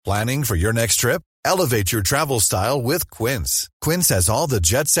Planning for your next trip? Elevate your travel style with Quince. Quince has all the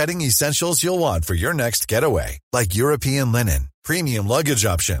jet-setting essentials you'll want for your next getaway, like European linen, premium luggage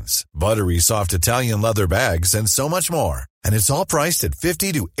options, buttery soft Italian leather bags, and so much more. And it's all priced at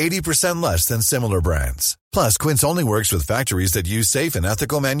 50 to 80% less than similar brands. Plus, Quince only works with factories that use safe and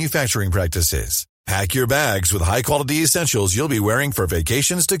ethical manufacturing practices. Pack your bags with high-quality essentials you'll be wearing for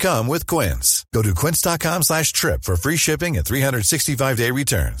vacations to come with Quince. Go to quince.com/trip for free shipping and 365-day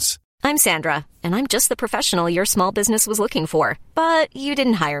returns. I'm Sandra, and I'm just the professional your small business was looking for. But you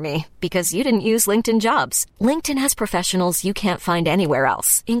didn't hire me because you didn't use LinkedIn Jobs. LinkedIn has professionals you can't find anywhere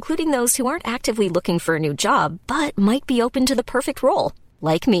else, including those who aren't actively looking for a new job, but might be open to the perfect role,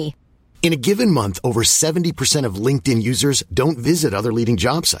 like me. In a given month, over 70% of LinkedIn users don't visit other leading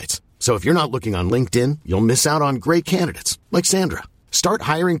job sites. So if you're not looking on LinkedIn, you'll miss out on great candidates like Sandra. Start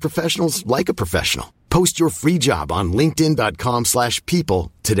hiring professionals like a professional. Post your free job on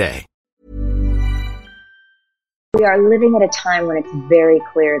linkedin.com/people today. We are living at a time when it's very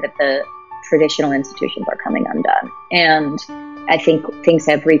clear that the traditional institutions are coming undone. And I think things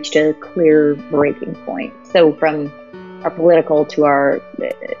have reached a clear breaking point. So from our political to our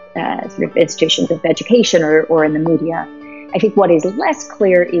sort of institutions of education or in the media, I think what is less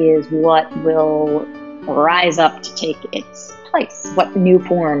clear is what will rise up to take its place, what new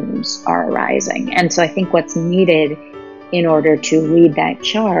forms are arising. And so I think what's needed in order to lead that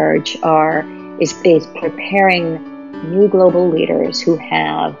charge is preparing new global leaders who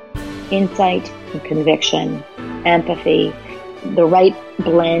have insight and conviction, empathy, the right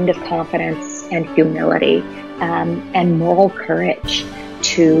blend of confidence and humility, and moral courage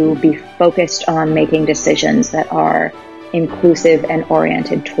to be focused on making decisions that are inclusive and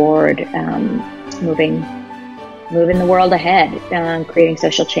oriented toward moving the world ahead, creating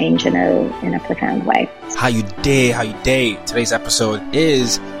social change in a profound way. How you day. Today's episode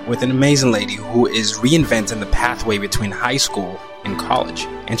is with an amazing lady who is reinventing the pathway between high school and college.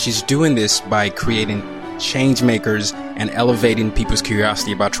 And she's doing this by creating change makers and elevating people's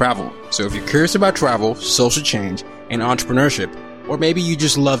curiosity about travel. So if you're curious about travel, social change, and entrepreneurship, or maybe you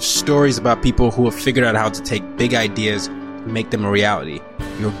just love stories about people who have figured out how to take big ideas and make them a reality,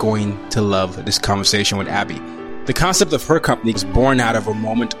 you're going to love this conversation with Abby. The concept of her company was born out of a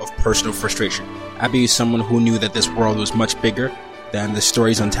moment of personal frustration. Abby is someone who knew that this world was much bigger than the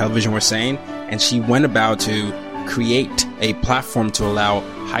stories on television were saying, and she went about to create a platform to allow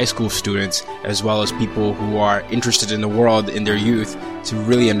high school students, as well as people who are interested in the world in their youth, to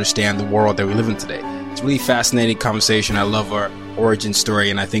really understand the world that we live in today. It's a really fascinating conversation. I love our origin story,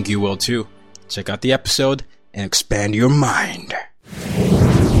 and I think you will too. Check out the episode and expand your mind.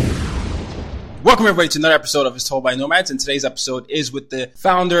 Welcome everybody to another episode of It's Told by Nomads, and today's episode is with the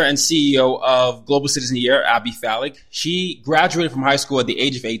founder and CEO of Global Citizen Year, Abby Falik. She graduated from high school at the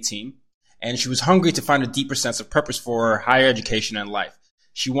age of 18, and she was hungry to find a deeper sense of purpose for her higher education and life.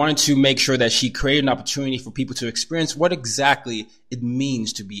 She wanted to make sure that she created an opportunity for people to experience what exactly it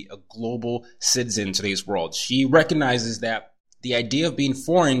means to be a global citizen in today's world. She recognizes that the idea of being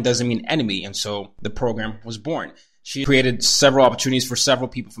foreign doesn't mean enemy, and so the program was born. She created several opportunities for several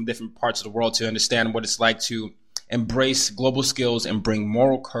people from different parts of the world to understand what it's like to embrace global skills and bring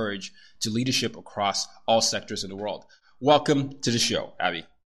moral courage to leadership across all sectors of the world. Welcome to the show, Abby.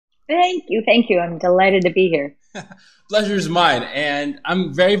 Thank you. I'm delighted to be here. Pleasure is mine. And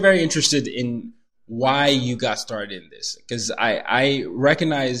I'm very, very interested in why you got started in this, because I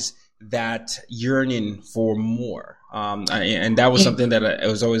recognize that yearning for more. And that was something that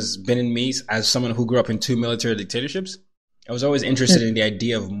has always been in me as someone who grew up in two military dictatorships. I was always interested in the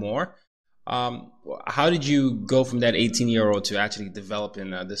idea of more. How did you go from that 18-year-old to actually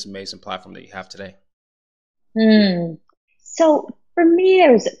developing this amazing platform that you have today? So for me,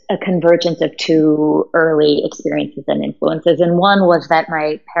 there was a convergence of two early experiences and influences. And one was that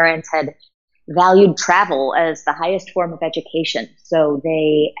my parents had valued travel as the highest form of education. So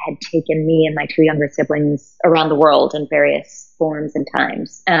they had taken me and my two younger siblings around the world in various forms and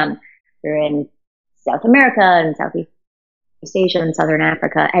times. We were in South America and Southeast Asia and Southern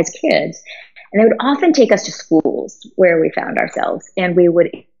Africa as kids. And they would often take us to schools where we found ourselves, and we would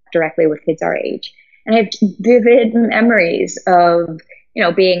interact directly with kids our age. And I have vivid memories of,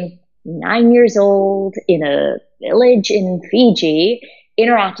 being 9 years old in a village in Fiji,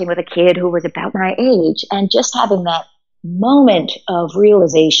 interacting with a kid who was about my age, and just having that moment of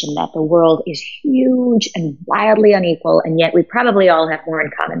realization that the world is huge and wildly unequal, and yet we probably all have more in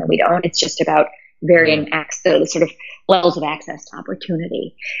common than we don't. It's just about varying the sort of levels of access to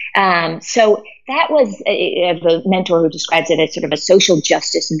opportunity. So that was the mentor who describes it as sort of a social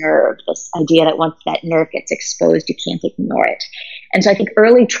justice nerve, this idea that once that nerve gets exposed, you can't ignore it. And so I think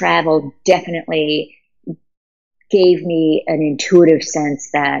early travel definitely gave me an intuitive sense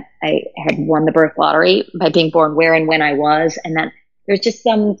that I had won the birth lottery by being born where and when I was, and that there's just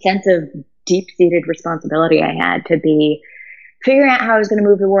some sense of deep-seated responsibility I had to be figuring out how I was going to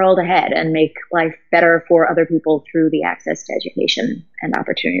move the world ahead and make life better for other people through the access to education and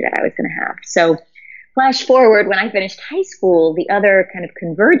opportunity that I was going to have. So flash forward, when I finished high school, the other kind of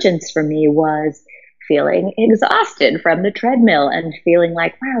convergence for me was feeling exhausted from the treadmill and feeling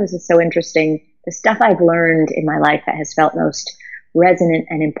like, wow, this is so interesting. The stuff I've learned in my life that has felt most resonant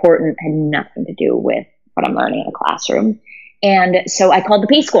and important had nothing to do with what I'm learning in a classroom. And so I called the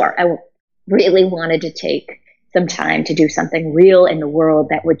Peace Corps. I really wanted to take some time to do something real in the world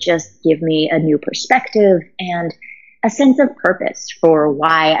that would just give me a new perspective and a sense of purpose for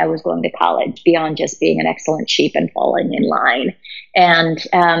why I was going to college beyond just being an excellent sheep and falling in line. And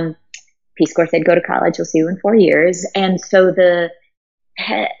Peace Corps said, go to college, we'll see you in 4 years. And so the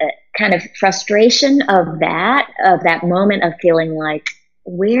kind of frustration of that moment of feeling like,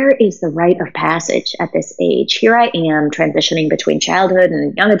 where is the rite of passage at this age? Here I am transitioning between childhood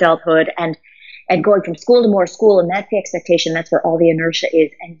and young adulthood and going from school to more school, and that's the expectation, that's where all the inertia is.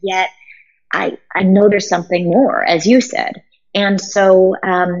 And yet I know there's something more, as you said. And so,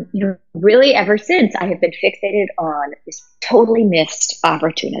 really ever since, I have been fixated on this totally missed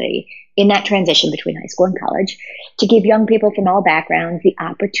opportunity in that transition between high school and college to give young people from all backgrounds the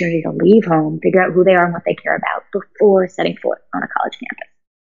opportunity to leave home, figure out who they are and what they care about before setting foot on a college campus.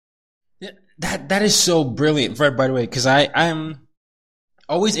 Yeah, that is so brilliant, by the way, because I'm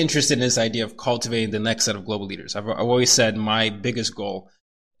always interested in this idea of cultivating the next set of global leaders. I've always said my biggest goal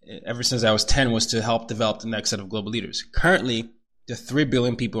ever since I was 10 was to help develop the next set of global leaders. Currently, there are 3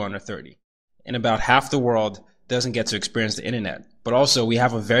 billion people under 30, and about half the world doesn't get to experience the internet. But also, we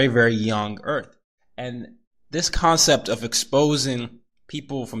have a very, very young Earth. And this concept of exposing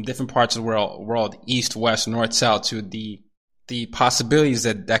people from different parts of the world, east, west, north, south, to the possibilities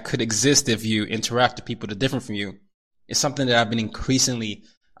that could exist if you interact with people that are different from you is something that I've been increasingly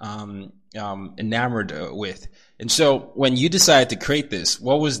enamored with. And so when you decided to create this,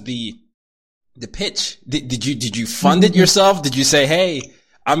 what was the pitch? Did you fund it yourself? Did you say, hey,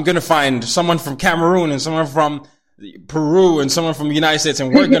 I'm going to find someone from Cameroon and someone from Peru and someone from the United States,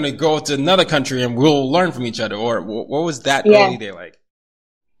 and we're going to go to another country and we'll learn from each other? Or what was that early day like?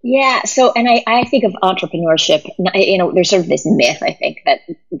 Yeah. So, and I think of entrepreneurship, there's sort of this myth, I think, that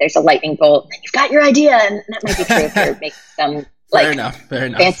there's a lightning bolt, you've got your idea, and that might be true if you're making some fair enough.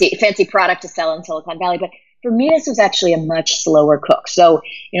 fancy product to sell in Silicon Valley. But for me, this was actually a much slower cook. So,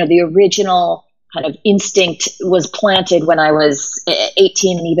 the original kind of instinct was planted when I was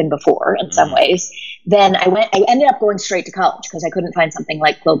 18 and even before in some ways. Then I ended up going straight to college because I couldn't find something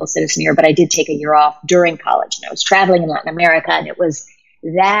like Global Citizen Year, but I did take a year off during college, and I was traveling in Latin America, and it was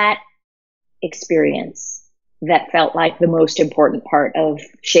that experience that felt like the most important part of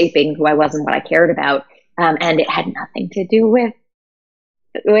shaping who I was and what I cared about. And it had nothing to do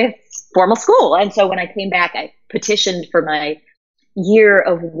with formal school. And so when I came back, I petitioned for my year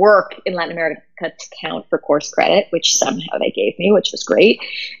of work in Latin America to count for course credit, which somehow they gave me, which was great.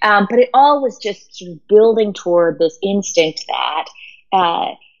 But it all was just sort of building toward this instinct that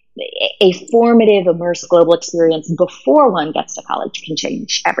a formative, immersive global experience before one gets to college can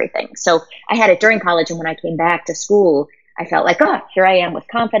change everything. So I had it during college, and when I came back to school, I felt like, here I am with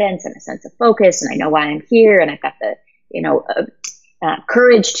confidence and a sense of focus, and I know why I'm here, and I've got the,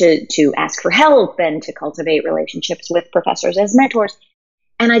 courage to ask for help and to cultivate relationships with professors as mentors.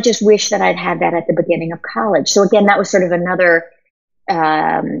 And I just wish that I'd had that at the beginning of college. So again, that was sort of another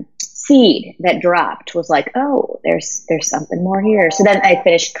seed that dropped, was like, there's something more here. So then I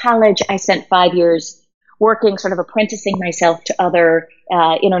finished college. I spent 5 years working, sort of apprenticing myself to other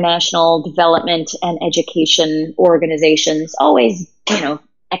international development and education organizations, always,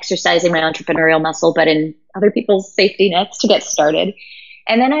 exercising my entrepreneurial muscle, but in other people's safety nets to get started.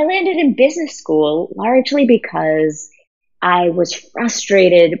 And then I landed in business school largely because I was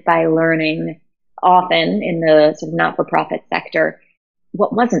frustrated by learning, often in the sort of not-for-profit sector,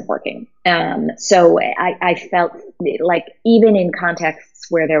 what wasn't working. So I felt like even in contexts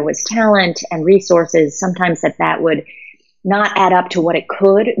where there was talent and resources, sometimes that would not add up to what it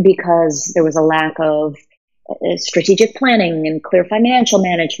could because there was a lack of strategic planning and clear financial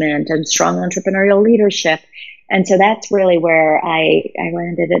management and strong entrepreneurial leadership. And so that's really where I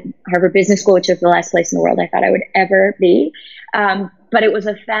landed at Harvard Business School, which is the last place in the world I thought I would ever be. But it was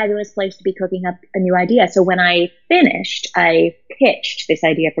a fabulous place to be cooking up a new idea. So when I finished, I pitched this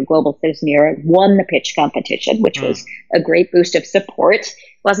idea for Global Citizen Year, won the pitch competition, which was a great boost of support. It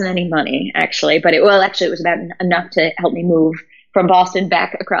wasn't any money, actually, but it was about enough to help me move from Boston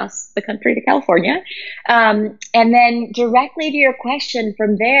back across the country to California. And then directly to your question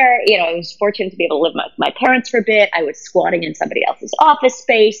from there, I was fortunate to be able to live with my parents for a bit. I was squatting in somebody else's office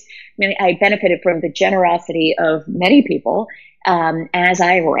space. I benefited from the generosity of many people as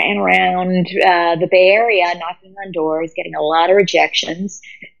I ran around the Bay Area, knocking on doors, getting a lot of rejections,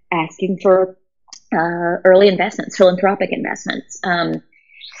 asking for early investments, philanthropic investments.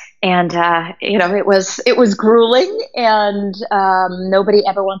 It was grueling, and nobody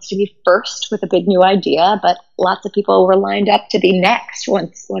ever wants to be first with a big new idea, but lots of people were lined up to be next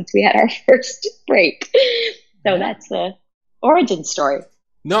once we had our first break. So that's the origin story.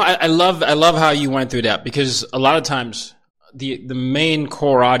 No, I love how you went through that, because a lot of times the main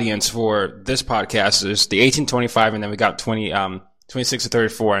core audience for this podcast is the 18-25, and then we got 26 to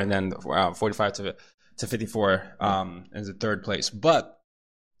 34, and then 45 to 54 as the third place. But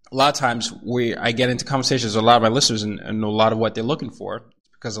a lot of times I get into conversations with a lot of my listeners, and a lot of what they're looking for,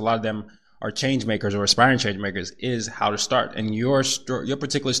 because a lot of them are change makers or aspiring change makers, is how to start. And your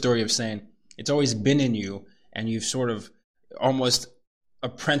particular story of saying it's always been in you, and you've sort of almost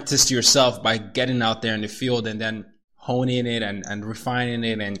apprenticed yourself by getting out there in the field and then honing it and refining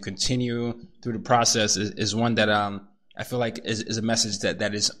it and continue through the process is one that I feel like is a message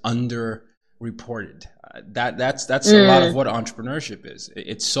that is underreported. That's a lot of what entrepreneurship is.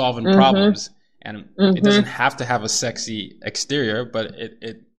 It's solving problems, and it doesn't have to have a sexy exterior, but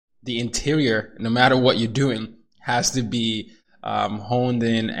the interior, no matter what you're doing, has to be honed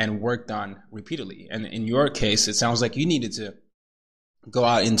in and worked on repeatedly. And in your case, it sounds like you needed to go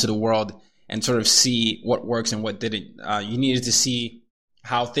out into the world and sort of see what works and what didn't. You needed to see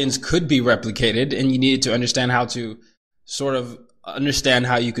how things could be replicated, and you needed to understand how to sort of understand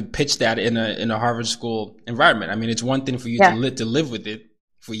how you could pitch that in a Harvard School environment. I mean, it's one thing for you to live with it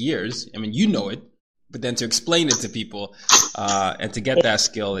for years. I mean, you know it, but then to explain it to people and to get that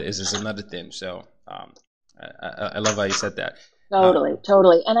skill is another thing. So I love how you said that.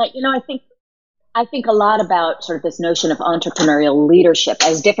 Totally. And I think a lot about sort of this notion of entrepreneurial leadership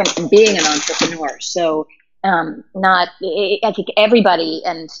as different from being an entrepreneur. So I think everybody,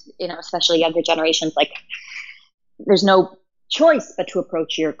 and especially younger generations, like, there's no choice but to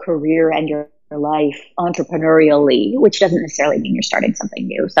approach your career and your life entrepreneurially, which doesn't necessarily mean you're starting something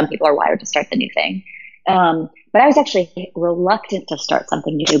new. Some people are wired to start the new thing. But I was actually reluctant to start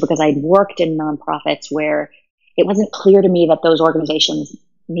something new because I'd worked in nonprofits where it wasn't clear to me that those organizations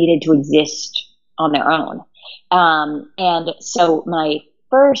needed to exist on their own. And so my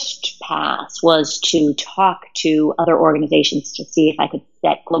first pass was to talk to other organizations to see if I could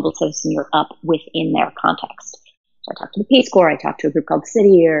set Global Citizen Year up within their context. So I talked to the Peace Corps, I talked to a group called City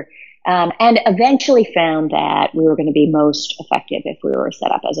Year, and eventually found that we were going to be most effective if we were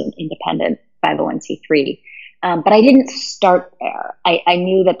set up as an independent 501c3. But I didn't start there. I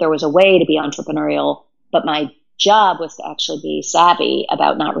knew that there was a way to be entrepreneurial, but my job was to actually be savvy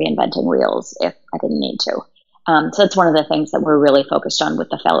about not reinventing wheels if I didn't need to. So that's one of the things that we're really focused on with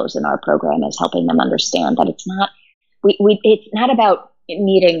the fellows in our program, is helping them understand that it's not about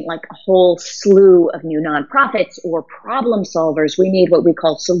needing like a whole slew of new nonprofits or problem solvers. We need what we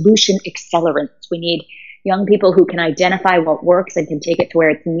call solution accelerants. We need young people who can identify what works and can take it to where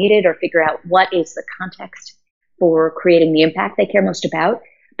it's needed, or figure out what is the context for creating the impact they care most about.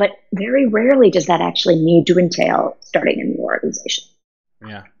 But very rarely does that actually need to entail starting a new organization.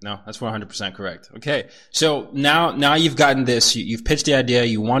 Yeah, no, that's 100% correct. Okay, so now you've gotten this, you've pitched the idea,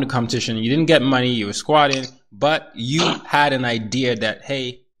 you won a competition, you didn't get money, you were squatting, but you had an idea that,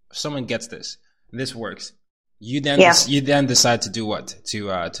 hey, if someone gets this works. You then decide to do what?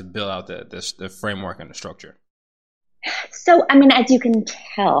 To build out the framework and the structure. So, I mean, as you can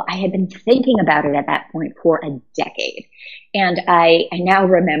tell, I had been thinking about it at that point for a decade. And I now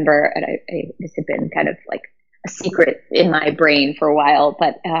remember, and this had been kind of like a secret in my brain for a while,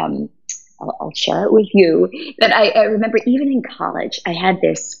 but I'll share it with you, that I remember even in college, I had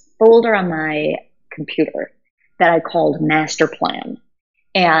this folder on my computer that I called Master Plan.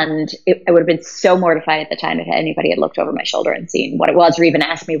 And I would have been so mortified at the time if anybody had looked over my shoulder and seen what it was, or even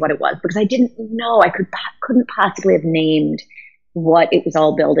asked me what it was, because I didn't know. I couldn't possibly have named what it was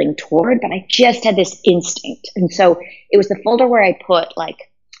all building toward, but I just had this instinct. And so it was the folder where I put like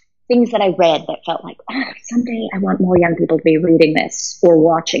things that I read that felt like, someday I want more young people to be reading this or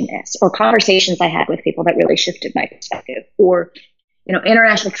watching this, or conversations I had with people that really shifted my perspective, or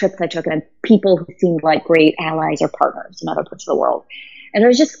international trips I took and people who seemed like great allies or partners in other parts of the world. And it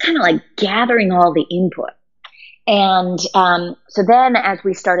was just kind of like gathering all the input. And so then as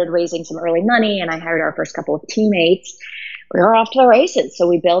we started raising some early money and I hired our first couple of teammates, we were off to the races. So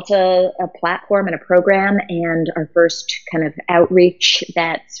we built a platform and a program and our first kind of outreach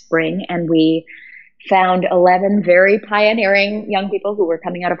that spring. And we found 11 very pioneering young people who were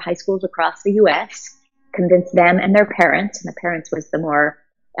coming out of high schools across the U.S., convinced them and their parents, and the parents was the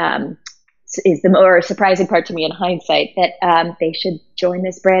more surprising part to me in hindsight, that they should join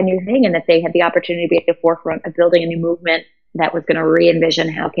this brand new thing and that they had the opportunity to be at the forefront of building a new movement that was going to re-envision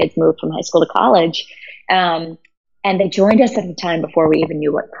how kids moved from high school to college. And they joined us at a time before we even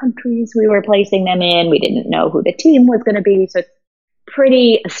knew what countries we were placing them in. We didn't know who the team was going to be. So it's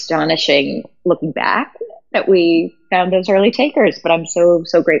pretty astonishing looking back that we found those early takers, but I'm so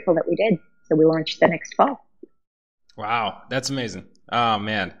grateful that we did. So we launched the next fall. Wow, that's amazing. Oh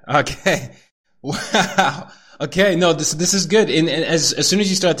man. Okay. Wow. Okay. No, this is good. And as soon as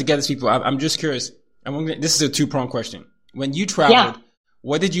you start to get these people, I'm just curious. This is a two-pronged question. When you traveled,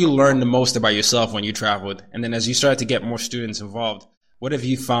 what did you learn the most about yourself when you traveled? And then as you started to get more students involved, what have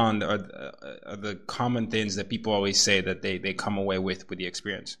you found are the common things that people always say that they come away with the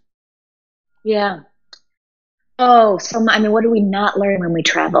experience? Yeah. Oh, what do we not learn when we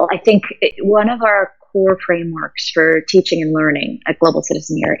travel? I think one of our core frameworks for teaching and learning at Global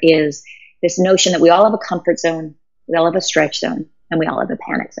Citizen Year is this notion that we all have a comfort zone, we all have a stretch zone, and we all have a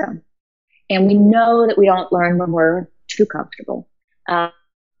panic zone. And we know that we don't learn when we're too comfortable, and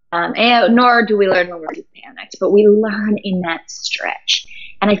nor do we learn when we're too panicked, but we learn in that stretch.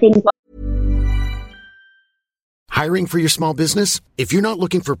 And I think Hiring for your small business? If you're not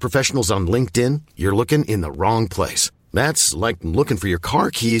looking for professionals on LinkedIn, you're looking in the wrong place. That's like looking for your car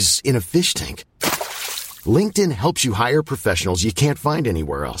keys in a fish tank. LinkedIn helps you hire professionals you can't find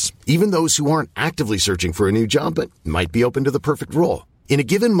anywhere else, even those who aren't actively searching for a new job but might be open to the perfect role. In a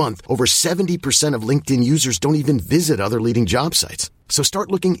given month, over 70% of LinkedIn users don't even visit other leading job sites. So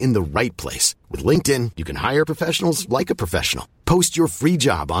start looking in the right place. With LinkedIn, you can hire professionals like a professional. Post your free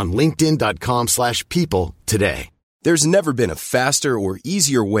job on linkedin.com/people today. There's never been a faster or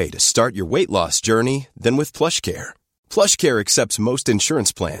easier way to start your weight loss journey than with PlushCare. PlushCare accepts most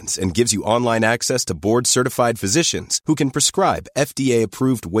insurance plans and gives you online access to board-certified physicians who can prescribe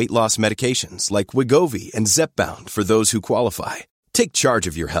FDA-approved weight loss medications like Wegovy and Zepbound for those who qualify. Take charge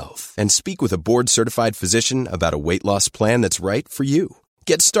of your health and speak with a board-certified physician about a weight loss plan that's right for you.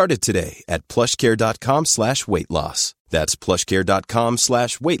 Get started today at plushcare.com/weight-loss. That's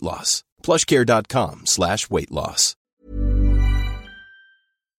plushcare.com/weight-loss. plushcare.com/weight-loss.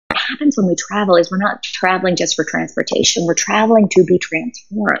 What happens when we travel is we're not traveling just for transportation. We're traveling to be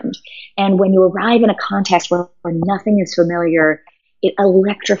transformed. And when you arrive in a context where nothing is familiar, it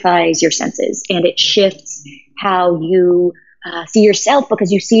electrifies your senses and it shifts how you see yourself,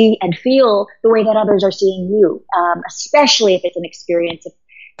 because you see and feel the way that others are seeing you, especially if it's an experience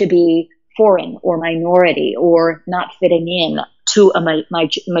to be foreign or minority or not fitting in to a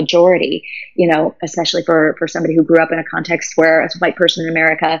majority, especially for somebody who grew up in a context where, as a white person in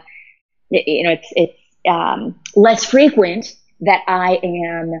America, it's less frequent that I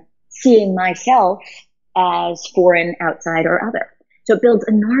am seeing myself as foreign, outside, or other. So it builds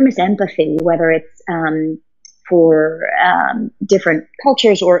enormous empathy, whether it's for different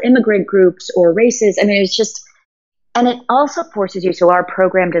cultures or immigrant groups or races. It's just, and it also forces you. So our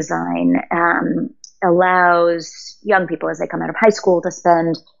program design allows young people as they come out of high school to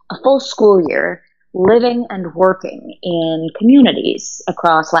spend a full school year living and working in communities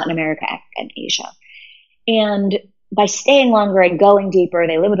across Latin America, Africa, and Asia. And by staying longer and going deeper,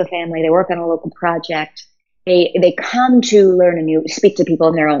 they live with a family, they work on a local project, they come to learn speak to people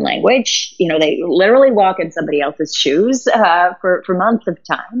in their own language. They literally walk in somebody else's shoes for months of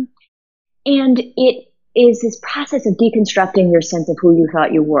time. And it is this process of deconstructing your sense of who you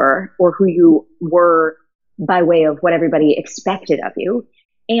thought you were, or who you were by way of what everybody expected of you.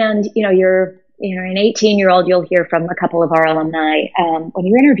 And, you're an 18-year-old, you'll hear from a couple of our alumni when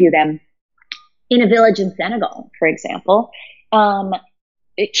you interview them in a village in Senegal, for example,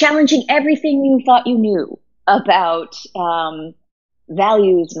 challenging everything you thought you knew about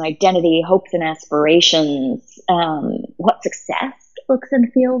values and identity, hopes and aspirations, what success looks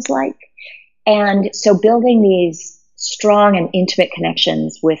and feels like. And so building these strong and intimate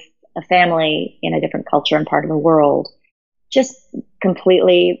connections with a family in a different culture and part of the world just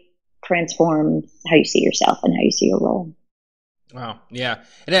completely transforms how you see yourself and how you see your role. Wow. Yeah.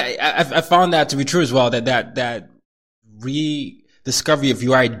 And I found that to be true as well, that rediscovery of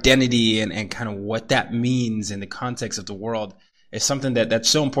your identity and kind of what that means in the context of the world is something that's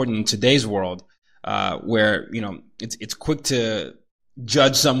so important in today's world, where, you know, it's quick to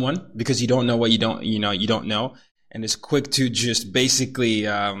judge someone because you don't know what you don't know. And it's quick to just basically,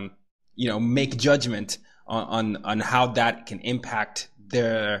 make judgment on how that can impact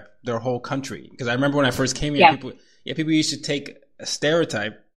their whole country. Because I remember when I first came here, people used to take a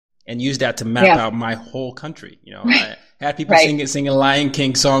stereotype and use that to map out my whole country. You know, I had people singing Lion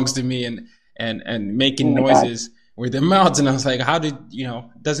King songs to me and making noises with their mouths, and I was like, how did,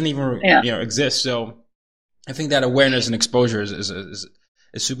 it doesn't even exist. So I think that awareness and exposure is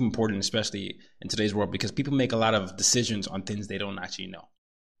super important, especially in today's world, because people make a lot of decisions on things they don't actually know.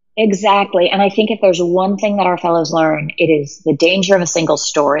 Exactly. And I think if there's one thing that our fellows learn, it is the danger of a single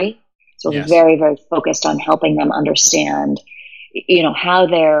story. So we're very, very focused on helping them understand, how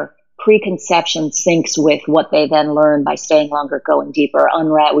their preconception syncs with what they then learn by staying longer, going deeper,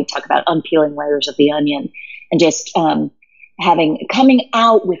 we talk about unpeeling layers of the onion, and just coming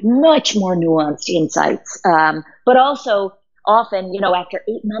out with much more nuanced insights. But also often, after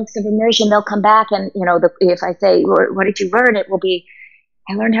 8 months of immersion, they'll come back and, if I say, what did you learn? It will be,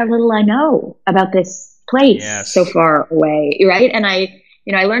 I learned how little I know about this place so far away, right? And I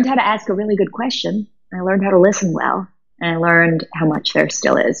learned how to ask a really good question. I learned how to listen well, and I learned how much there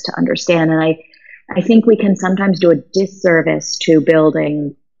still is to understand. And I think we can sometimes do a disservice to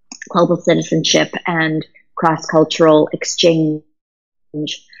building global citizenship and cross-cultural exchange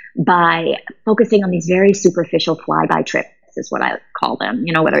by focusing on these very superficial flyby trips, is what I call them,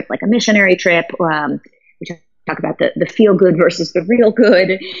 whether it's like a missionary trip, we talk about the feel good versus the real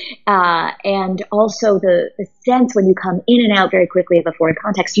good, and also the sense when you come in and out very quickly of a foreign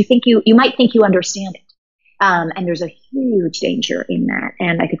context, you might think you understand it, and there's a huge danger in that.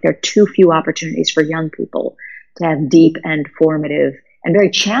 And I think there are too few opportunities for young people to have deep and formative and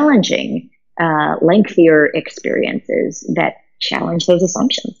very challenging, lengthier experiences that challenge those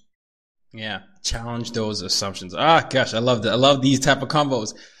assumptions. Yeah, challenge those assumptions. Gosh, I love that. I love these type of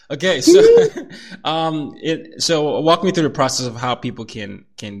combos. Okay, so so walk me through the process of how people can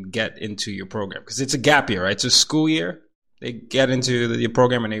get into your program, because it's a gap year, right? It's a school year. They get into your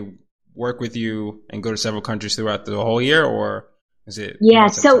program and they work with you and go to several countries throughout the whole year, or is it? Yeah,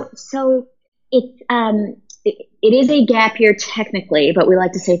 so it's it is a gap year technically, but we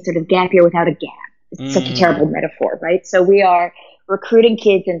like to say it's sort of gap year without a gap. It's such a terrible metaphor, right? So we are recruiting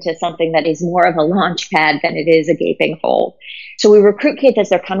kids into something that is more of a launch pad than it is a gaping hole. So we recruit kids as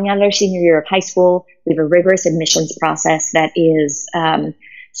they're coming out of their senior year of high school. We have a rigorous admissions process that is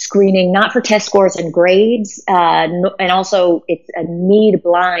screening not for test scores and grades, and also it's a need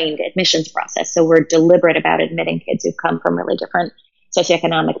blind admissions process. So we're deliberate about admitting kids who've come from really different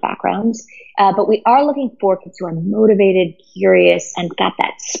socioeconomic backgrounds. But we are looking for kids who are motivated, curious, and got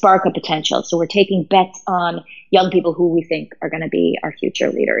that spark of potential. So we're taking bets on young people who we think are going to be our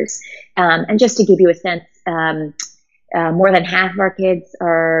future leaders. And just to give you a sense, more than half of our kids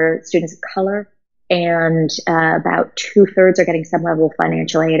are students of color, and about 2/3 are getting some level of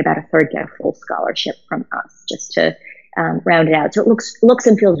financial aid. About 1/3 get a full scholarship from us, just to round it out. So it looks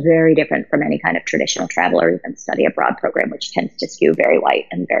and feels very different from any kind of traditional travel or even study abroad program, which tends to skew very white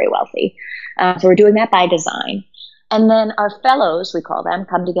and very wealthy. So we're doing that by design. And then our fellows, we call them,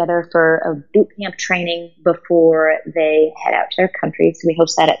 come together for a boot camp training before they head out to their countries. We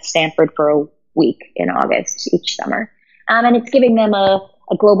host that at Stanford for a week in August each summer. And it's giving them a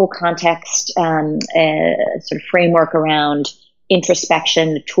global context, a sort of framework around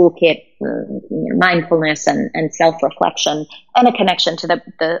introspection, the toolkit, mindfulness and self-reflection, and a connection to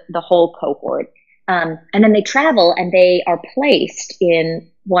the whole cohort. And then they travel and they are placed in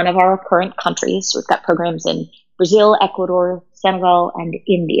one of our current countries. We've got programs in Brazil, Ecuador, Senegal, and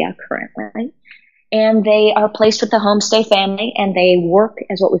India currently. And they are placed with the homestay family, and they work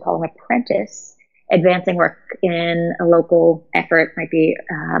as what we call an apprentice, advancing work in a local effort. Might be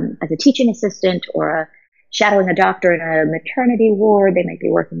as a teaching assistant or shadowing a doctor in a maternity ward. They might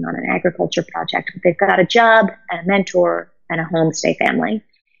be working on an agriculture project, but they've got a job, and a mentor, and a homestay family.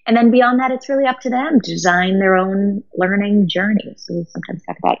 And then beyond that, it's really up to them to design their own learning journey. So we sometimes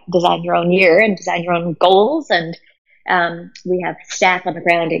talk about design your own year and design your own goals. And we have staff on the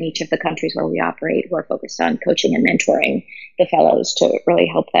ground in each of the countries where we operate who are focused on coaching and mentoring the fellows to really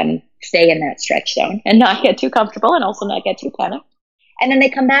help them stay in that stretch zone and not get too comfortable and also not get too panicked. And then they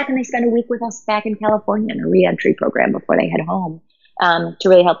come back and they spend a week with us back in California in a reentry program before they head home, to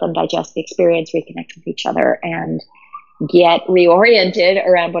really help them digest the experience, reconnect with each other, and get reoriented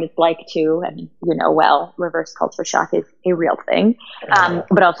around what it's like to, and reverse culture shock is a real thing,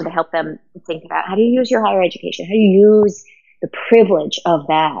 but also to help them think about how do you use your higher education, how do you use the privilege of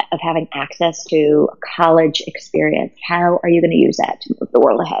that, of having access to a college experience, how are you going to use that to move the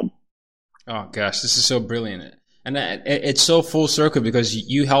world ahead? Oh gosh, this is so brilliant. And it's so full circle because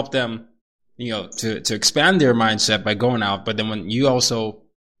you help them, to expand their mindset by going out. But then when you also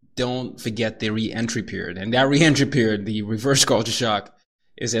don't forget the re-entry period, and that re-entry period, the reverse culture shock,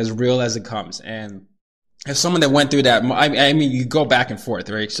 is as real as it comes. And as someone that went through that, I mean, you go back and forth,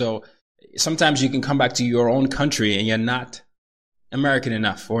 right? So sometimes you can come back to your own country and you're not American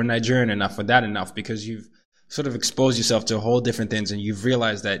enough or Nigerian enough or that enough because you've sort of exposed yourself to a whole different things and you've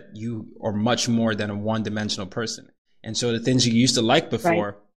realized that you are much more than a one-dimensional person. And so the things you used to like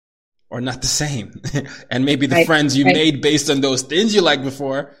before are not the same. And maybe the friends you made based on those things you liked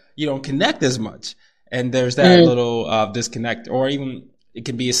before, you don't connect as much. And there's that little disconnect. Or even it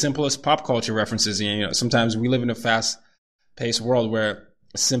can be as simple as pop culture references. Sometimes we live in a fast-paced world where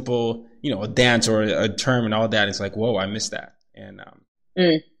a simple, a dance or a term and all that is like, whoa, I missed that. And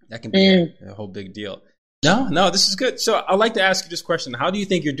that can be a whole big deal. No, this is good. So I'd like to ask you this question. How do you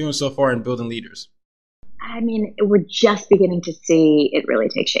think you're doing so far in building leaders? I mean, we're just beginning to see it really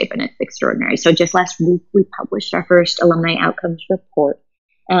take shape, and it's extraordinary. So just last week, we published our first alumni outcomes report.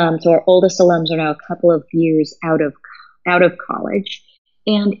 So our oldest alums are now a couple of years out of college.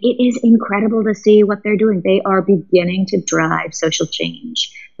 And it is incredible to see what they're doing. They are beginning to drive social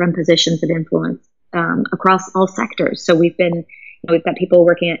change from positions of influence across all sectors. So we've got people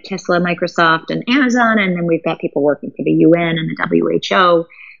working at Tesla, Microsoft, and Amazon, and then we've got people working for the UN and the WHO.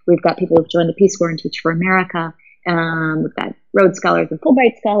 We've got people who've joined the Peace Corps and Teach for America. We've got Rhodes Scholars and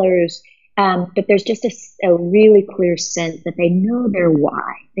Fulbright Scholars. But there's just a really clear sense that they know their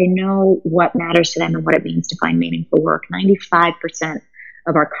why. They know what matters to them and what it means to find meaningful work. 95%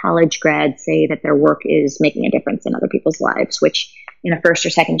 of our college grads say that their work is making a difference in other people's lives, which in a first or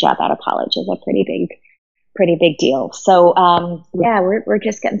second job out of college is a pretty big deal. So, we're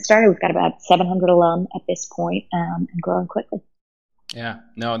just getting started. We've got about 700 alum at this point, and growing quickly. Yeah,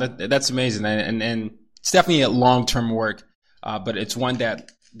 no, that's amazing. And it's definitely a long-term work, but it's one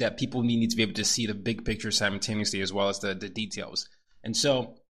that people need to be able to see the big picture simultaneously as well as the details. And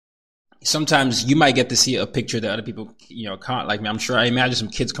so sometimes you might get to see a picture that other people, can't. Like me, I imagine some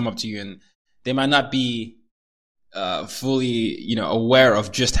kids come up to you and they might not be fully, aware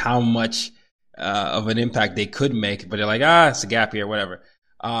of just how much of an impact they could make, but they're like, it's a gap year, whatever.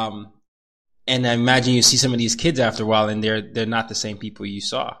 And I imagine you see some of these kids after a while and they're not the same people you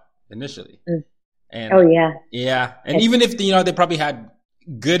saw initially. And yeah. And even if, they probably had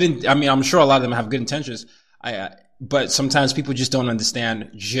I'm sure a lot of them have good intentions. But sometimes people just don't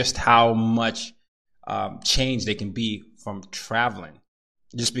understand just how much change they can be from traveling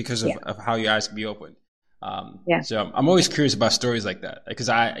just because of how your eyes can be opened. So I'm always curious about stories like that because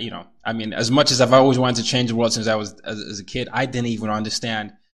as much as I've always wanted to change the world since I was as a kid, I didn't even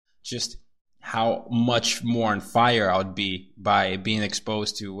understand just how much more on fire I would be by being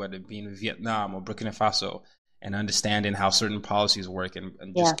exposed to whether it be in Vietnam or Burkina Faso and understanding how certain policies work and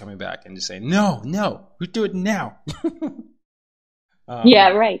just coming back and just saying, no, we do it now.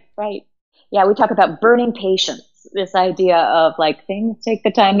 Right. Yeah, we talk about burning patience, this idea of like things take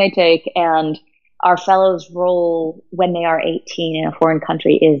the time they take, and our fellows' role when they are 18 in a foreign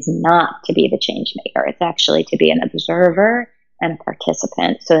country is not to be the change maker. It's actually to be an observer and a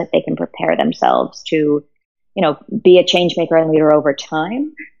participant so that they can prepare themselves to, be a change maker and leader over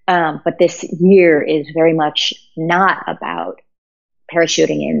time. But this year is very much not about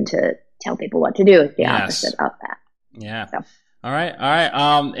parachuting in to tell people what to do. It's the opposite of that. Yeah. So. All right.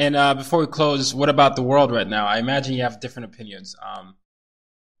 And before we close, what about the world right now? I imagine you have different opinions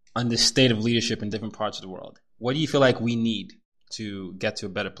on the state of leadership in different parts of the world. What do you feel like we need to get to a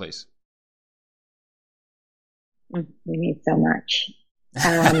better place? We need so much.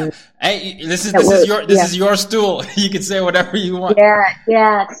 Hey, this is your stool. You can say whatever you want.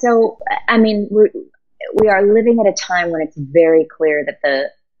 Yeah. So, we are living at a time when it's very clear that the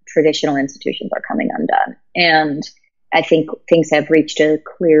traditional institutions are coming undone. And I think things have reached a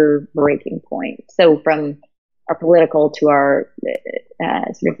clear breaking point. So from our political to our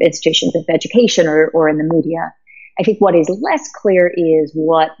sort of institutions of education or in the media, I think what is less clear is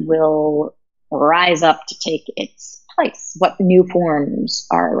what will rise up to take its place, what new forms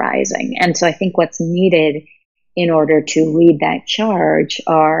are arising. And so I think what's needed in order to lead that charge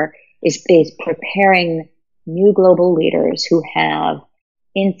is preparing new global leaders who have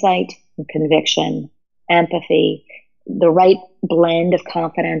insight and conviction, empathy, the right blend of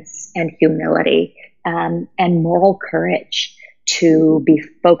confidence and humility, and moral courage to be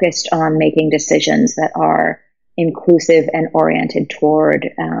focused on making decisions that are inclusive and oriented toward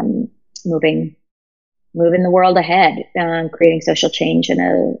moving moving the world ahead, creating social change in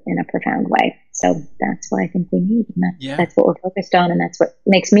a profound way. So that's what I think we need. And that's what we're focused on. And that's what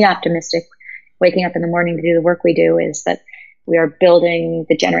makes me optimistic waking up in the morning to do the work we do, is that we are building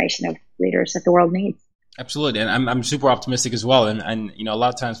the generation of leaders that the world needs. Absolutely. And I'm super optimistic as well. And a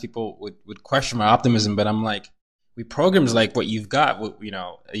lot of times people would question my optimism, but I'm like, programs like what you've got, what,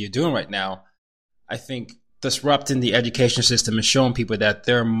 you're doing right now, I think disrupting the education system and showing people that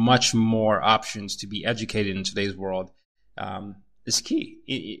there are much more options to be educated in today's world is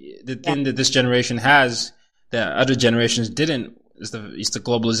key. The thing that this generation has that other generations didn't is the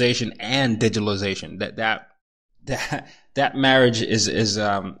globalization and digitalization. That marriage is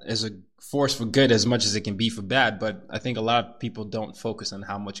a force for good as much as it can be for bad. But I think a lot of people don't focus on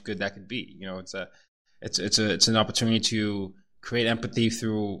how much good that could be. It's an opportunity to create empathy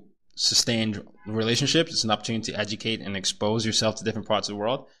through sustained relationships. It's an opportunity to educate and expose yourself to different parts of the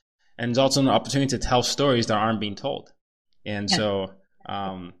world. And it's also an opportunity to tell stories that aren't being told. And so,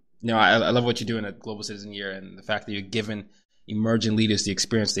 I love what you're doing at Global Citizen Year, and the fact that you're giving emerging leaders the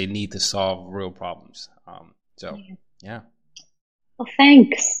experience they need to solve real problems. Yeah. Well,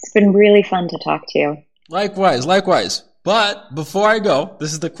 thanks. It's been really fun to talk to you. Likewise. But before I go,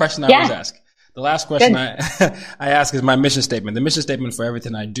 this is the question I always ask. The last question I ask is my mission statement. The mission statement for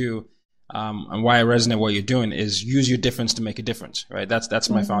everything I do, and why I resonate with what you're doing, is use your difference to make a difference, right? That's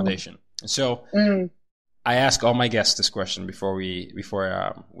my foundation. And so I ask all my guests this question before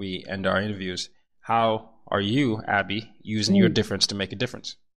we end our interviews. How are you, Abby, using your difference to make a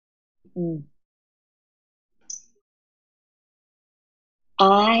difference?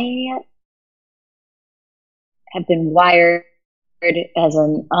 I have been wired as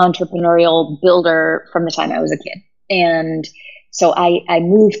an entrepreneurial builder from the time I was a kid. And so I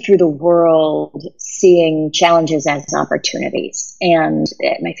moved through the world seeing challenges as opportunities. And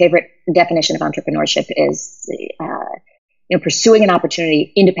my favorite definition of entrepreneurship is, pursuing an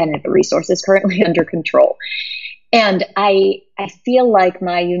opportunity independent of the resources currently under control. And I feel like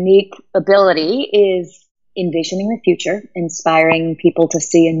my unique ability is envisioning the future, inspiring people to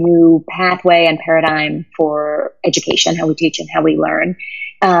see a new pathway and paradigm for education, how we teach and how we learn,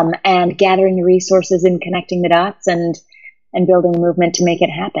 and gathering the resources and connecting the dots and building a movement to make it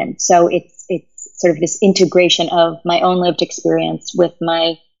happen. So it's sort of this integration of my own lived experience with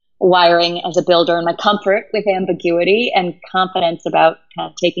my wiring as a builder and my comfort with ambiguity and confidence about kind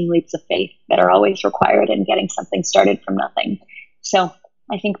of taking leaps of faith that are always required and getting something started from nothing. So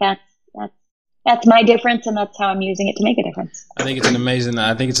I think that's my difference, and that's how I'm using it to make a difference. I think it's an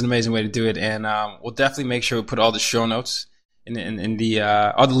amazing way to do it, and we'll definitely make sure we put all the show notes in the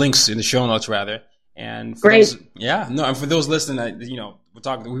all the links in the show notes rather. And for and for those listening, we've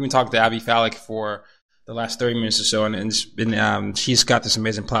been talking to Abby Falik for the last 30 minutes or so, and it's been she's got this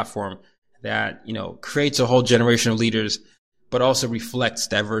amazing platform that creates a whole generation of leaders, but also reflects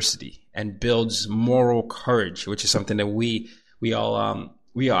diversity and builds moral courage, which is something that we all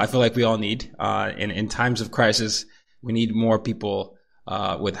I feel like we all need. In times of crisis, we need more people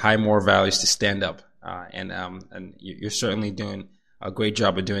with high moral values to stand up. And you're certainly doing a great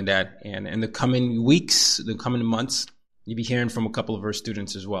job of doing that. And in the coming weeks, the coming months, you'll be hearing from a couple of our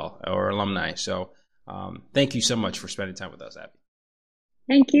students as well, or alumni. So thank you so much for spending time with us, Abby.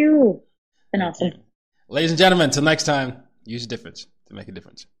 Thank you. It's been awesome. Ladies and gentlemen, until next time, use a difference to make a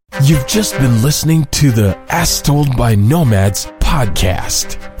difference. You've just been listening to the As Told by Nomads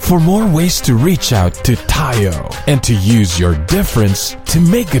podcast. For more ways to reach out to Tayo and to use your difference to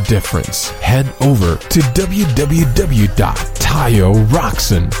make a difference, head over to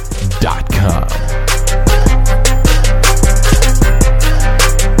www.tayoroxen.com.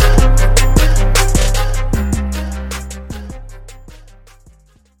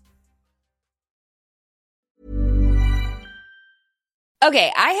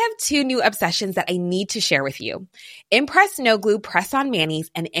 Okay, I have two new obsessions that I need to share with you. Impress No Glue Press-On Manis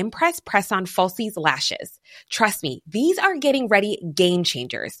and Impress Press-On Falsies Lashes. Trust me, these are getting ready game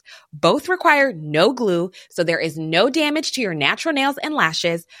changers. Both require no glue, so there is no damage to your natural nails and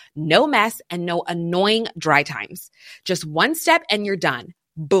lashes, no mess, and no annoying dry times. Just one step and you're done.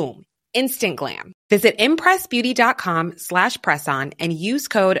 Boom. Instant glam. Visit impressbeauty.com/presson and use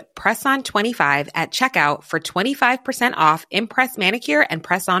code PRESSON25 at checkout for 25% off Impress Manicure and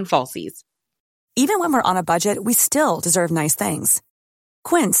Press-On Falsies. Even when we're on a budget, we still deserve nice things.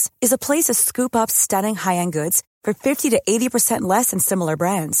 Quince is a place to scoop up stunning high-end goods for 50 to 80% less than similar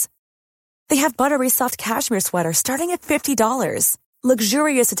brands. They have buttery soft cashmere sweaters starting at $50,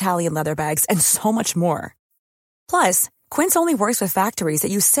 luxurious Italian leather bags, and so much more. Plus, Quince only works with factories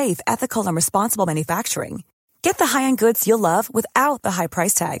that use safe, ethical, and responsible manufacturing. Get the high-end goods you'll love without the high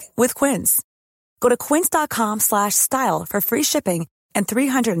price tag with Quince. Go to quince.com/style for free shipping and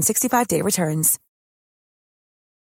 365-day returns.